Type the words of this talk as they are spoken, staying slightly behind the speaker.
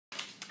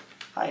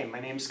Hi, my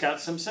name is Scott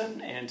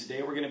Simpson, and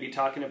today we're going to be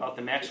talking about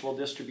the Maxwell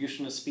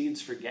distribution of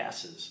speeds for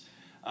gases.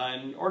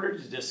 In order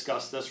to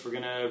discuss this, we're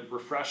going to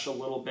refresh a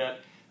little bit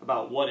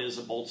about what is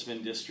a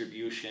Boltzmann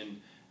distribution.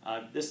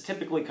 This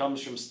typically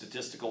comes from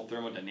statistical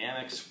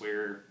thermodynamics,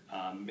 where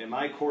in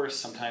my course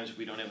sometimes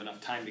we don't have enough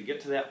time to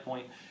get to that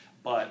point,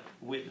 but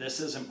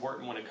this is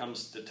important when it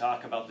comes to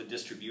talk about the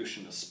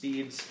distribution of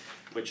speeds,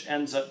 which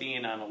ends up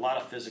being on a lot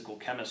of physical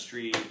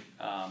chemistry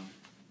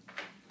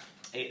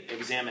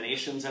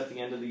examinations at the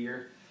end of the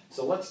year.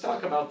 So let's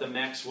talk about the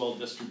Maxwell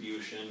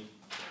distribution.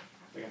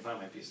 If I can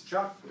find my piece of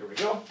chalk, there we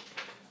go.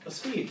 The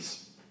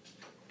speeds.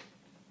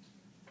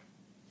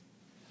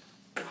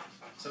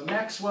 So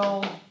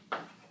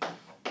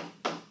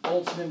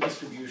Maxwell-Boltzmann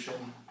distribution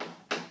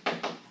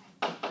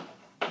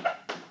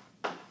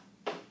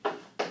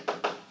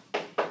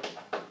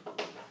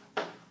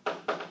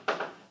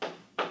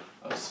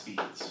of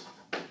speeds.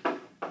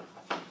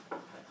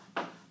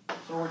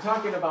 So we're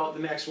talking about the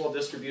Maxwell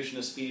distribution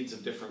of speeds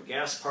of different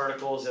gas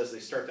particles as they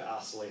start to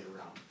oscillate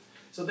around.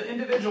 So the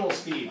individual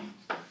speed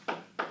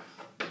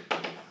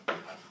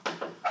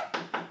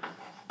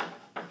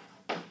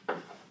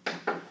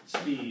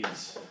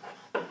speeds,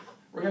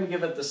 we're going to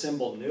give it the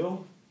symbol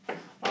nu,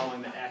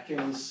 following the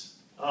Atkins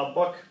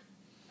book,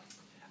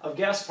 of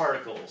gas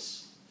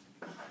particles.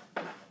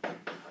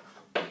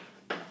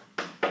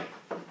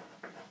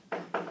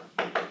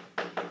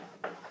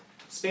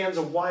 Spans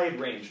a wide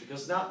range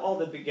because not all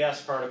the big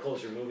gas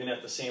particles are moving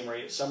at the same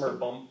rate. Some are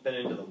bumping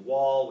into the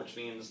wall, which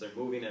means they're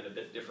moving at a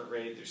bit different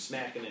rate. They're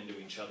smacking into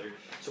each other.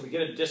 So we get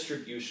a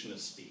distribution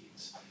of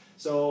speeds.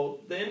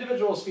 So the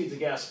individual speeds of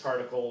gas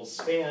particles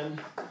span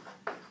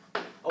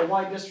a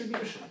wide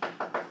distribution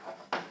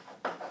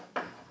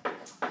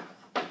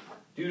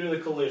due to the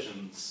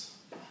collisions.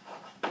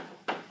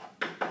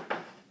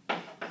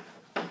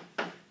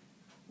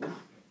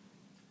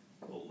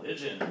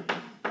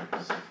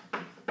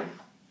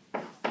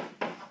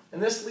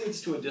 And this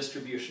leads to a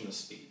distribution of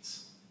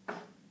speeds.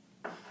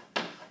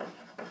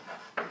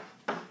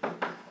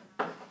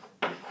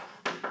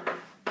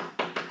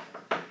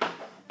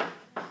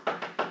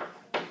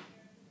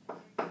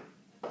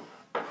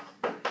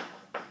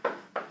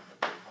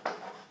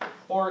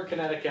 Or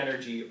kinetic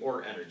energy,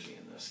 or energy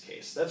in this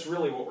case. That's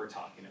really what we're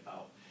talking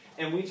about.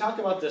 And we talk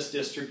about this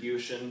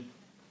distribution,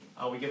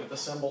 we give it the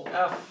symbol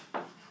F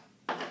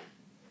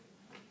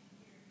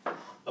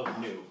of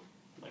nu.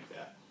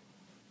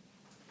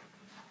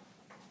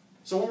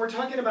 So when we're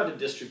talking about a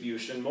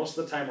distribution, most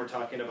of the time we're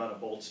talking about a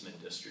Boltzmann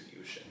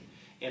distribution.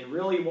 And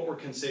really what we're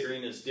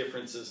considering is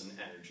differences in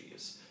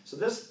energies. So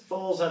this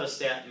falls out of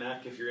Stat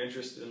Mech if you're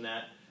interested in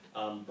that.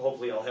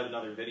 Hopefully I'll have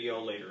another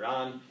video later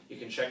on. You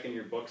can check in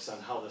your books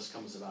on how this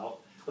comes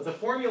about. But the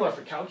formula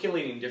for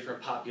calculating different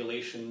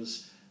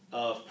populations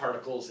of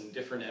particles in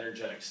different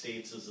energetic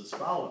states is as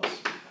follows.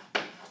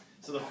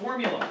 So the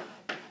formula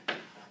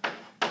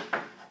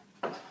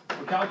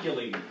for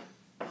calculating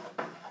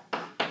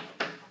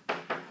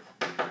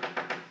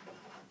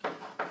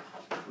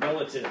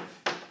relative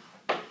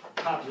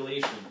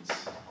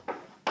populations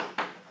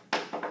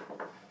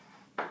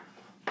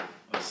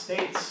of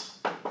states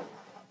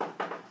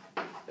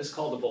is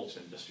called the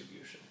Boltzmann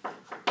distribution.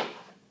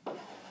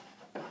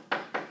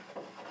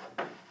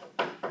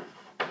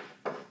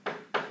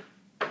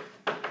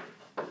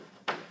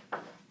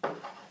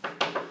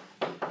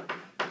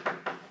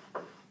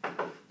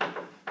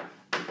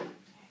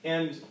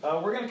 And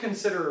we're going to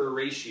consider a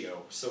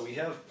ratio. So we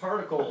have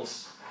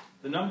particles.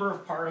 The number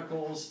of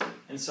particles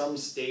in some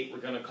state, we're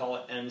going to call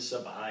it n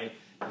sub I,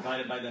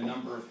 divided by the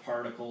number of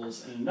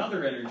particles in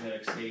another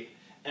energetic state,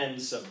 n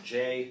sub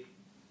j,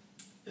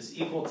 is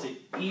equal to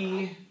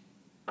E,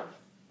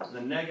 the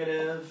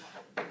negative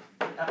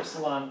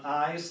epsilon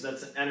I, so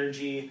that's the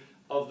energy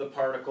of the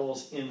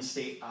particles in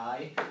state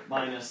I,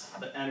 minus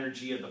the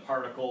energy of the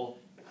particle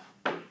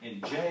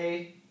in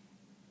j,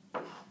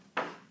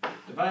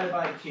 divided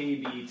by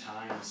kB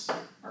times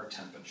our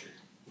temperature.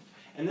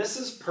 And this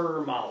is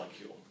per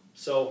molecule.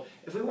 So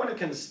if we want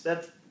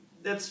to,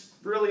 that's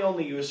really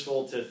only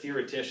useful to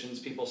theoreticians,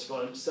 people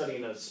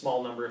studying a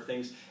small number of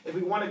things. If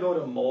we want to go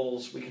to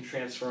moles, we can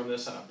transform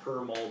this on a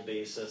per mole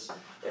basis.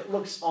 It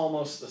looks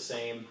almost the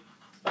same,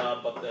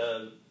 but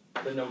the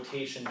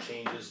notation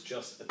changes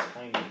just a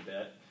tiny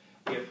bit.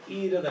 We have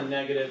e to the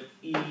negative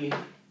e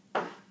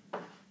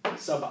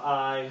sub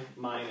I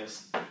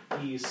minus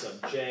e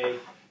sub j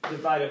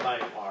divided by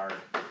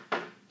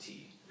RT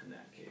in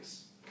that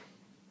case.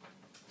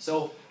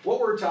 So what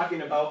we're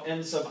talking about,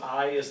 n sub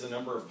I is the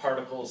number of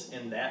particles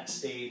in that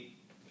state,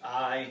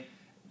 I,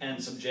 n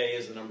sub j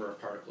is the number of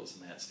particles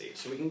in that state.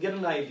 So we can get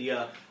an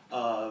idea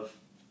of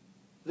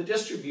the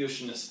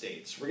distribution of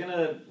states. We're going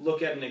to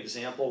look at an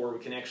example where we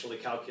can actually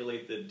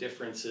calculate the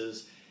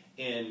differences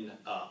in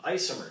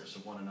isomers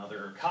of one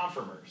another, or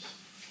conformers.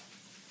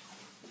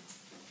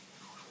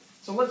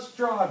 So let's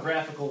draw a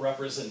graphical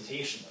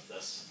representation of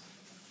this.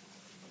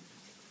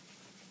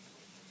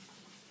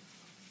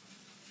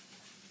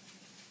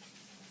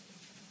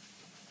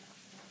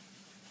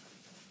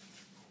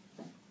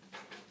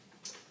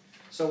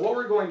 So what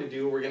we're going to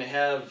do, we're going to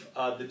have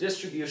the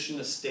distribution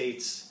of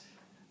states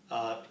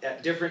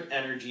at different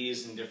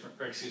energies and different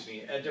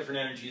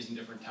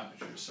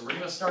temperatures. So we're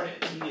going to start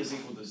at T is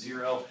equal to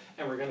 0,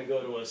 and we're going to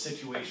go to a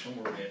situation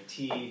where we have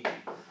T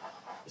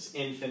is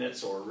infinite,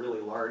 so a really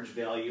large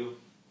value.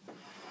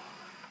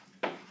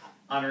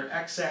 On our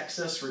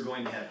x-axis, we're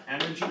going to have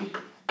energy.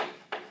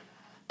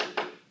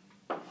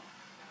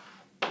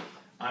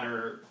 On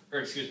our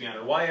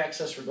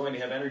y-axis, we're going to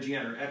have energy.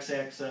 On our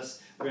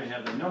x-axis, we're going to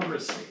have the number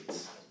of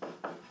states.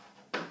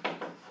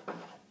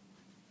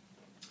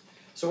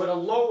 So at a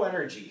low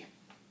energy,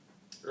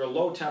 or a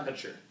low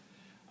temperature,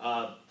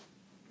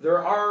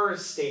 there are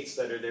states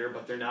that are there,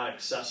 but they're not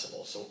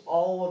accessible. So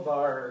all of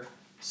our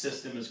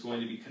system is going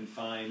to be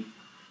confined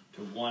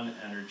to one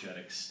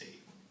energetic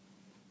state.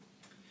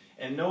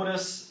 And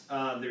notice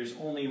there's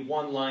only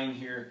one line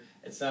here.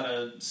 It's not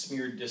a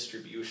smeared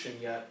distribution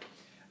yet.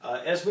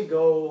 As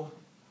we're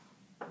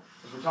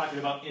talking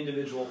about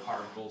individual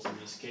particles in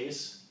this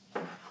case,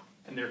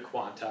 and they're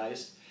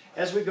quantized,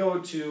 as we go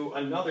to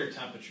another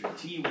temperature,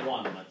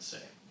 T1, let's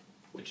say,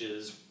 which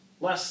is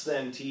less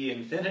than T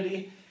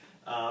infinity,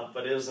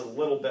 but is a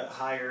little bit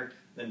higher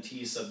than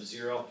T sub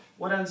 0,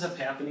 what ends up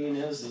happening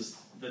is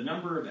the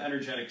number of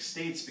energetic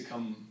states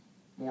become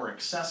more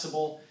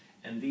accessible,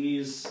 and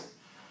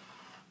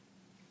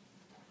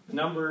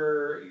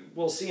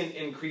we'll see an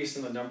increase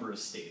in the number of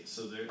states.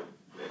 So it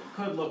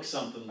could look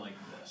something like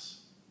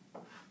this.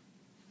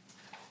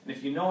 And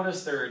if you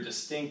notice, there are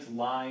distinct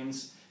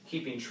lines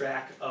keeping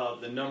track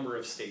of the number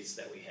of states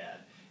that we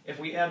had. If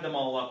we add them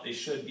all up, they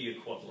should be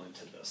equivalent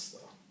to this,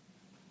 though.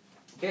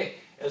 Okay,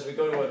 as we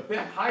go to a bit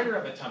higher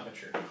of a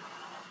temperature,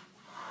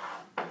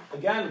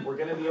 again, we're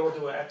going to be able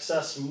to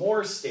access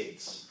more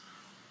states.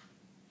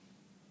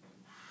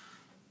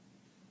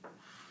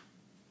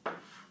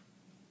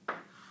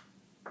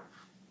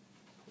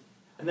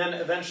 And then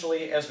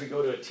eventually, as we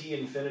go to a T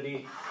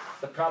infinity,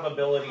 the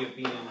probability of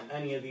being in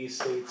any of these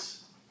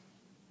states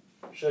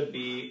should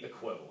be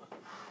equivalent.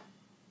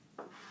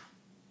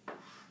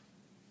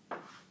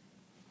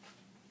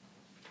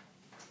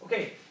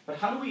 Okay, but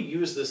how do we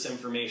use this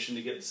information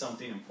to get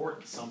something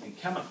important, something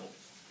chemical?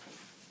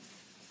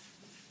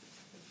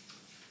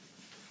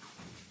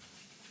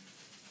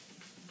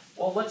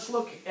 Well, let's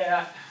look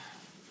at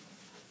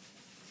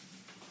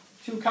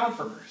two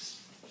conformers.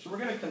 So we're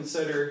going to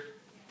consider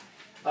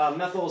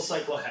methyl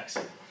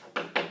cyclohexane.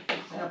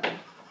 Example,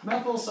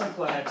 methyl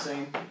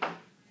cyclohexane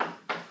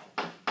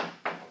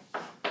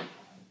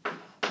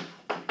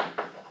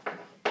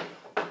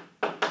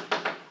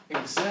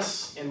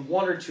exists in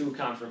one or two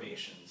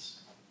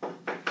conformations,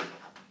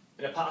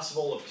 and a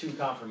possible of two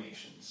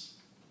conformations.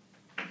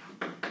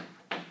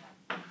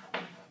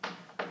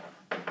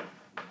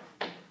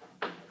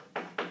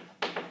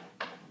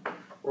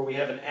 Where we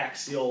have an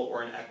axial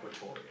or an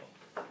equatorial.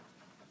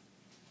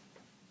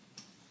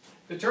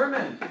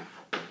 Determine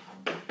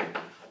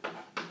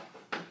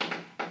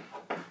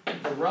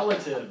the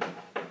relative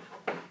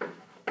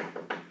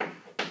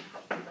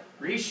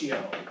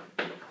ratio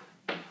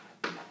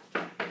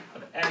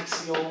of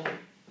axial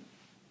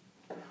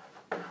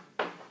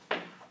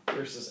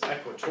versus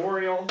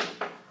equatorial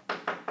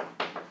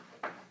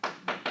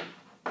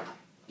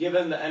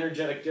given the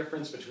energetic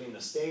difference between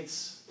the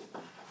states,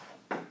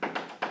 the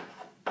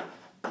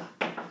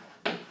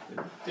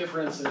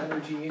difference in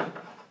energy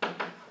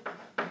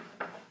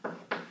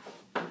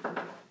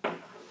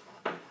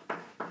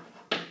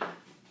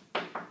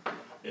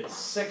is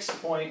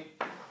 6.0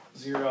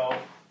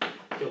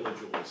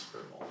 kilojoules per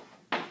mole.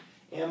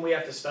 And we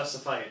have to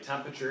specify a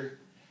temperature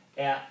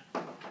at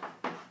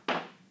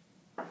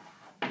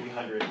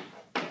 300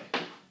 K.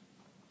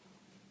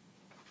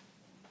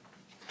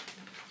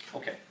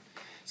 Okay,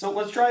 so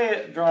let's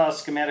draw a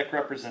schematic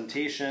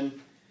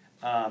representation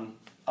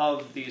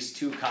of these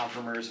two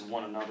conformers of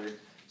one another.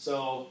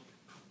 So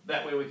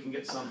that way we can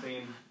get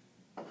something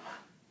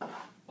a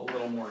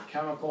little more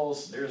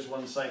chemicals. There's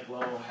one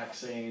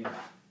cyclohexane.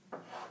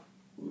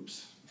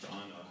 Oops,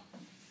 drawn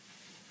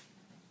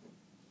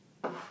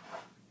a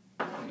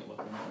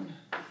looking one.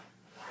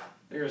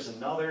 There's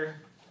another.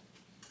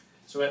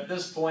 So at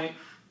this point,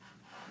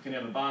 we can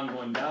have a bond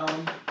going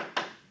down,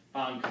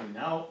 bond coming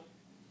out.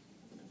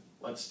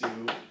 Let's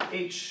do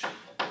H,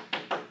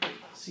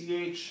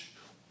 CH,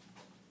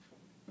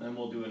 and then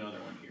we'll do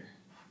another one here.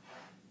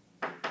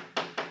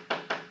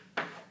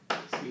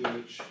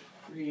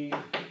 CH3,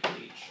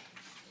 H.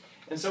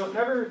 And so it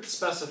never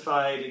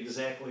specified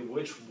exactly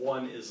which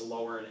one is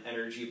lower in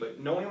energy, but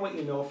knowing what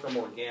you know from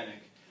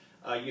organic,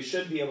 you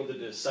should be able to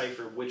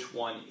decipher which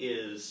one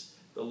is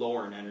the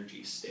lower in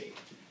energy state.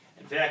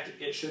 In fact,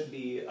 it should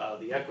be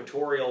the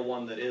equatorial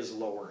one that is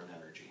lower in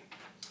energy.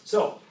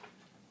 So,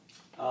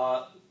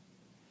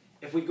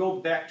 if we go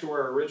back to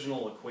our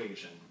original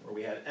equation, where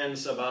we had n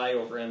sub I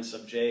over n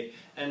sub j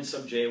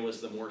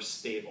was the more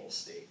stable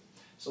state.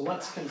 So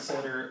let's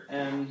consider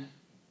n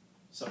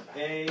sub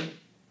A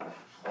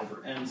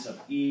over n sub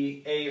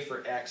E, A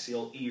for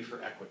axial, E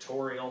for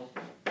equatorial,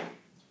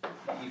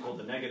 equal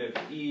to negative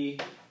E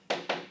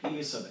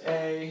sub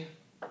A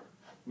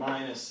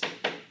minus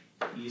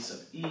E sub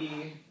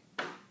E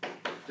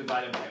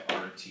divided by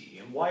RT.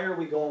 And why are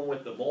we going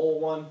with the mole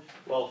one?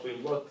 Well, if we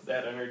look,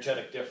 that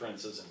energetic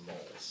difference is in moles,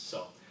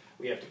 so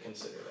we have to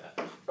consider that.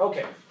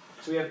 Okay,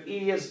 so we have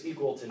E is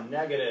equal to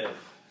negative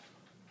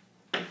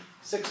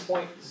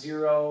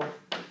 6.0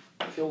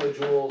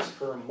 kilojoules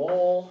per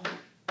mole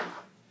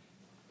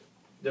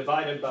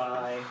divided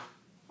by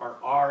our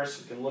R,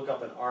 so we can look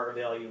up an R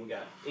value. We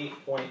got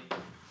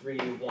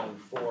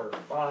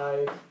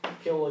 8.3145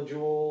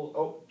 kilojoule.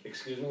 Oh,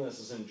 excuse me, this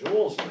is in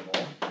joules per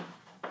mole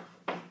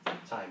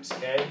times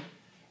K.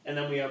 And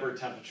then we have our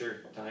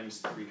temperature times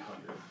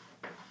 300.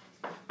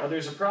 Now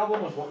there's a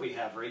problem with what we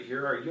have right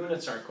here. Our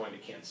units aren't going to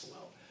cancel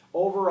out.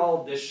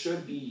 Overall, this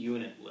should be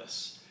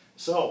unitless.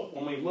 So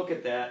when we look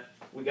at that,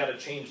 we got to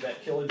change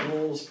that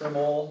kilojoules per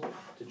mole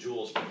to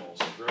joules per mole.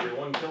 So for every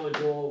 1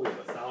 kilojoule, we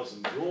have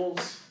 1,000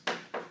 joules.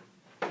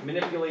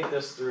 Manipulate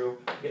this through,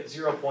 get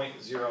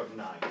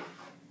 0.090.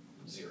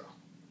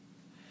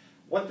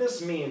 What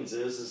this means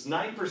is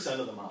 9%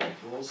 of the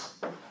molecules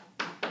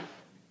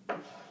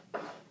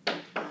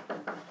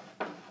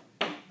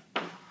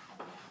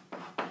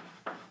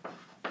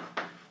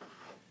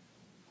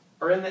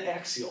are in the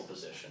axial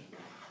position,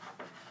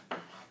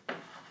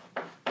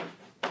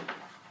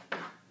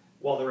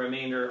 while the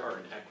remainder are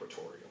in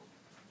equatorial.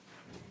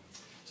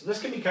 So this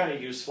can be kind of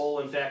useful.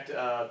 In fact,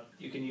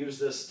 you can use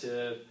this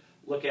to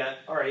look at,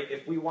 all right,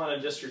 if we want a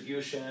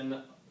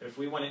distribution, if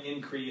we want to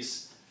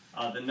increase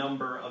the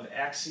number of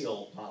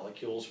axial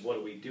molecules,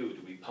 what do?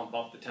 Do we pump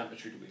up the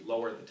temperature? Do we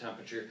lower the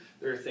temperature?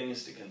 There are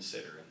things to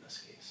consider in this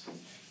case.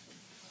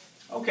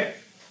 Okay.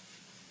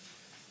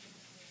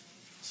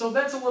 So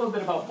that's a little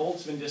bit about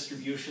Boltzmann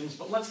distributions,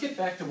 but let's get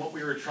back to what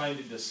we were trying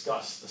to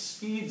discuss, the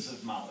speeds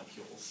of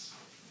molecules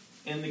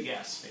in the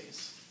gas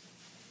phase.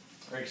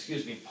 Or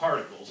excuse me,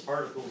 particles.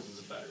 Particles is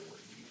a better word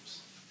to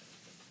use.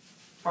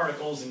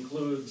 Particles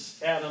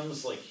includes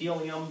atoms like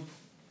helium,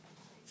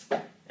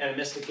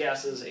 atomistic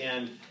gases,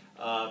 and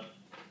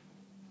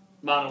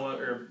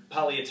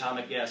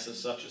polyatomic gases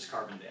such as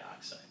carbon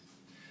dioxide.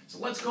 So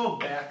let's go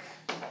back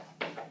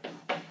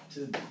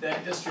to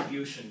that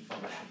distribution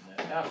function,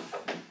 that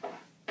F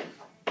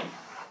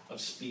of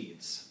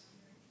speeds.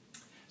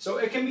 So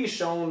it can be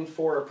shown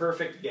for a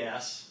perfect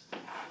gas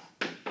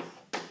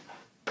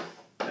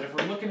that if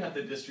we're looking at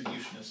the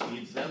distribution of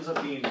speeds, it ends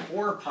up being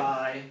 4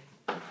 pi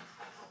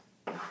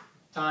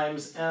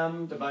times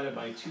m divided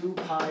by 2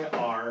 pi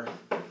r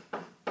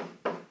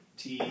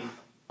t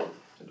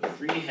to the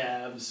 3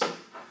 halves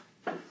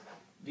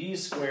v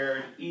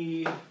squared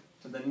e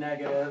to the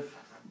negative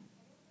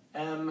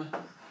m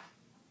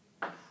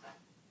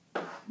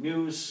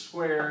nu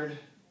squared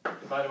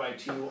divided by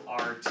 2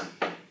 RT.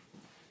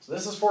 So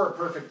this is for a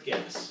perfect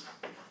gas.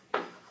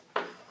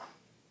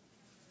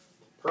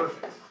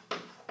 Perfect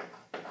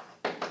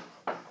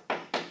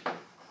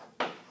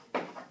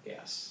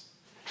gas.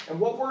 And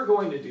what we're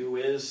going to do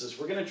is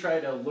we're going to try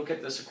to look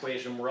at this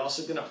equation. We're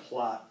also going to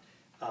plot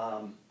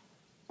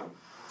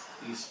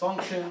these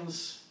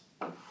functions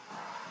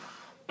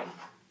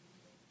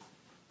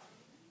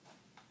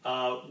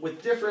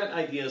with different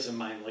ideas in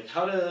mind, like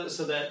how to,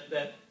 so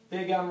that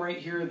big M right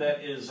here,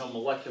 that is a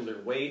molecular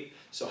weight.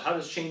 So how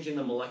does changing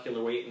the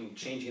molecular weight and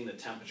changing the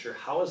temperature,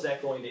 how is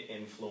that going to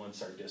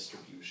influence our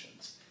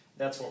distributions?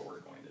 That's what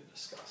we're going to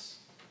discuss.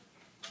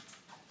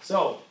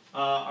 So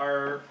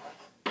our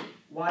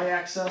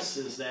y-axis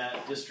is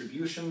that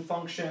distribution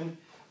function.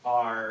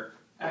 Our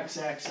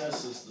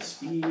x-axis is the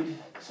speed,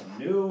 so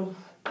nu.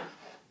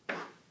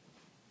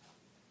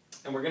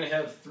 And we're going to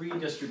have 3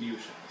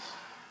 distributions.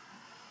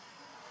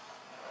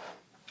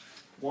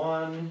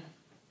 1,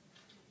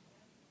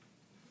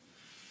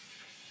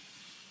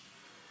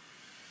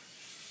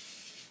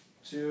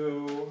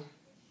 2,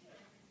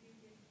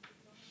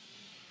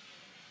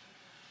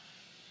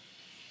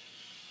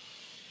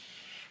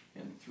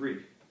 and 3.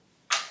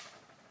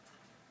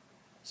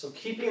 So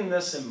keeping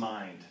this in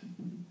mind,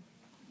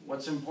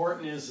 what's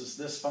important is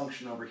this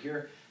function over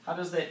here. How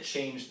does that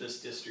change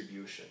this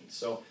distribution?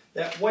 So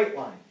that white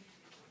line,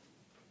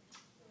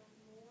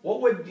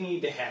 what would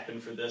need to happen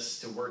for this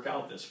to work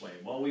out this way?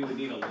 Well, we would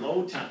need a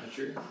low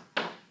temperature.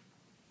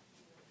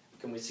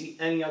 Can we see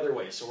any other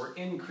way? So we're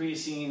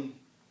increasing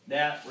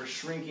that, we're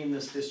shrinking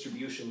this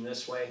distribution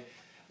this way.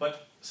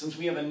 But since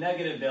we have a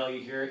negative value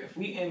here, if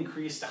we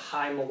increase a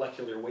high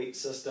molecular weight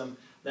system,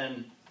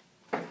 then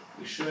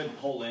we should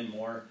pull in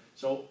more.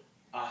 So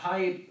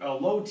a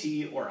low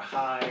T or a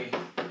high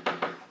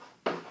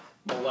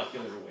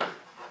molecular weight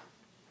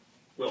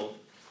will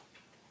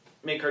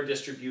make our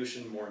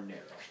distribution more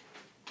narrow.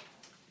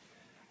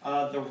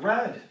 The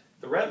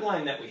red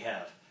line that we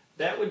have,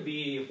 that would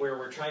be where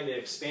we're trying to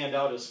expand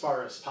out as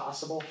far as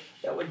possible.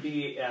 That would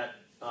be at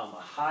a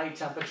high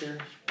temperature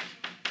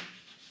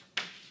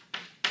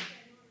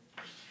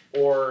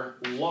or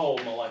low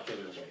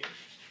molecular weight.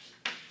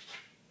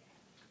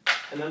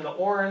 And then the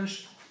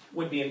orange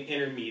would be an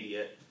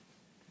intermediate.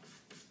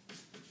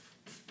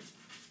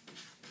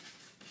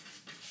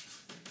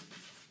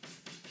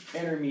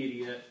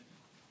 Intermediate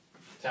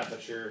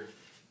temperature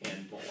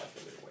and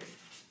molecular weight.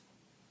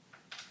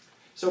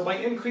 So by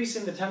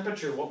increasing the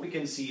temperature, what we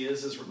can see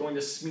is we're going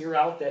to smear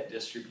out that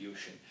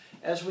distribution.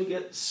 As we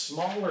get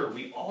smaller,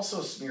 we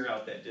also smear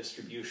out that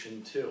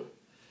distribution too.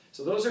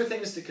 So those are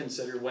things to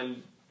consider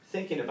when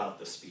thinking about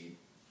the speed.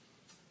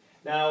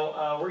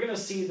 Now, we're going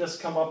to see this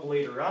come up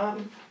later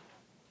on,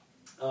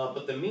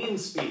 but the mean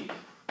speed.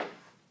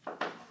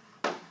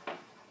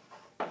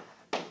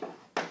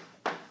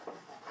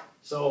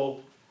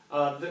 So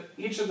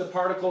each of the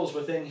particles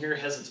within here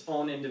has its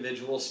own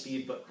individual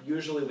speed, but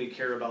usually we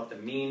care about the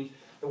mean.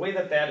 The way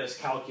that that is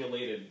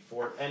calculated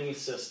for any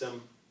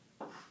system,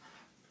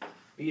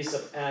 B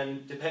sub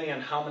n, depending on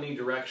how many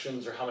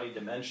directions or how many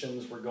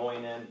dimensions we're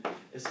going in,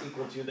 is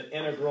equal to the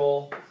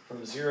integral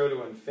from 0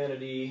 to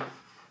infinity,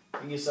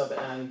 B sub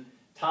n,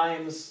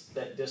 times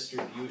that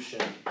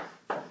distribution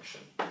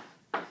function,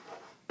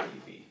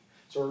 dv.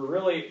 So we're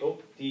really,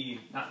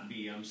 not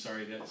b, I'm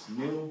sorry, that's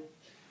nu.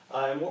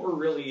 And what we're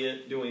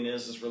really doing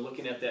is we're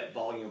looking at that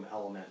volume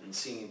element and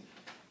seeing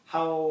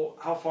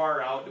how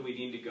far out do we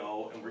need to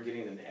go, and we're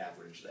getting an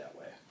average that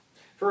way.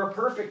 For a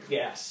perfect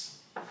gas,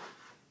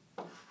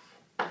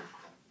 it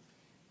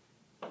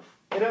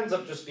ends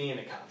up just being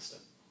a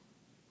constant.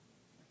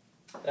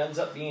 It ends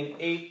up being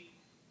 8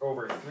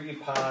 over 3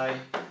 pi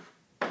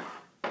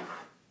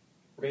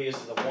raised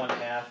to the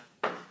 1/2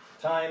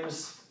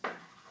 times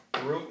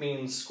root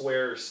mean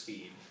square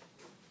speed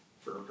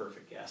for a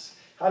perfect gas.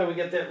 How do we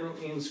get that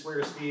root mean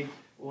square speed?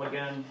 Well,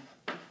 again,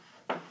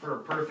 for a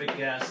perfect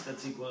gas,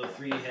 that's equal to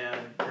 3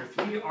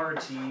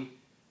 RT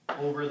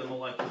over the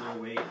molecular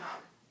weight,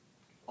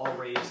 all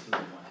raised to the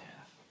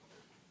 1/2.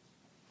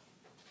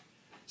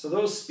 So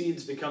those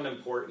speeds become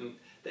important.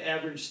 The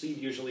average speed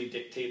usually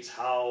dictates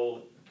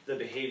how the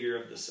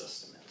behavior of the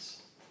system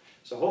is.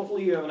 So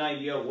hopefully you have an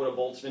idea of what a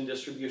Boltzmann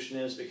distribution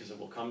is, because it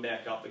will come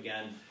back up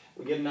again.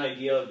 We get an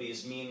idea of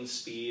these mean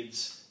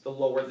speeds. The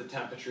lower the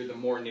temperature, the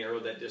more narrow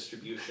that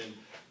distribution.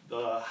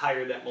 The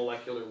higher that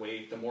molecular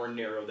weight, the more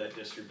narrow that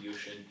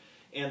distribution.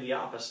 And the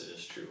opposite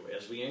is true.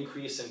 As we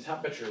increase in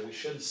temperature, we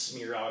should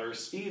smear out our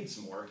speeds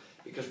more,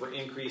 because we're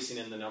increasing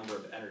in the number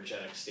of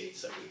energetic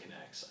states that we can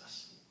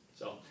access.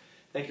 So,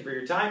 thank you for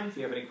your time. If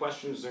you have any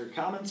questions or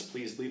comments,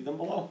 please leave them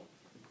below.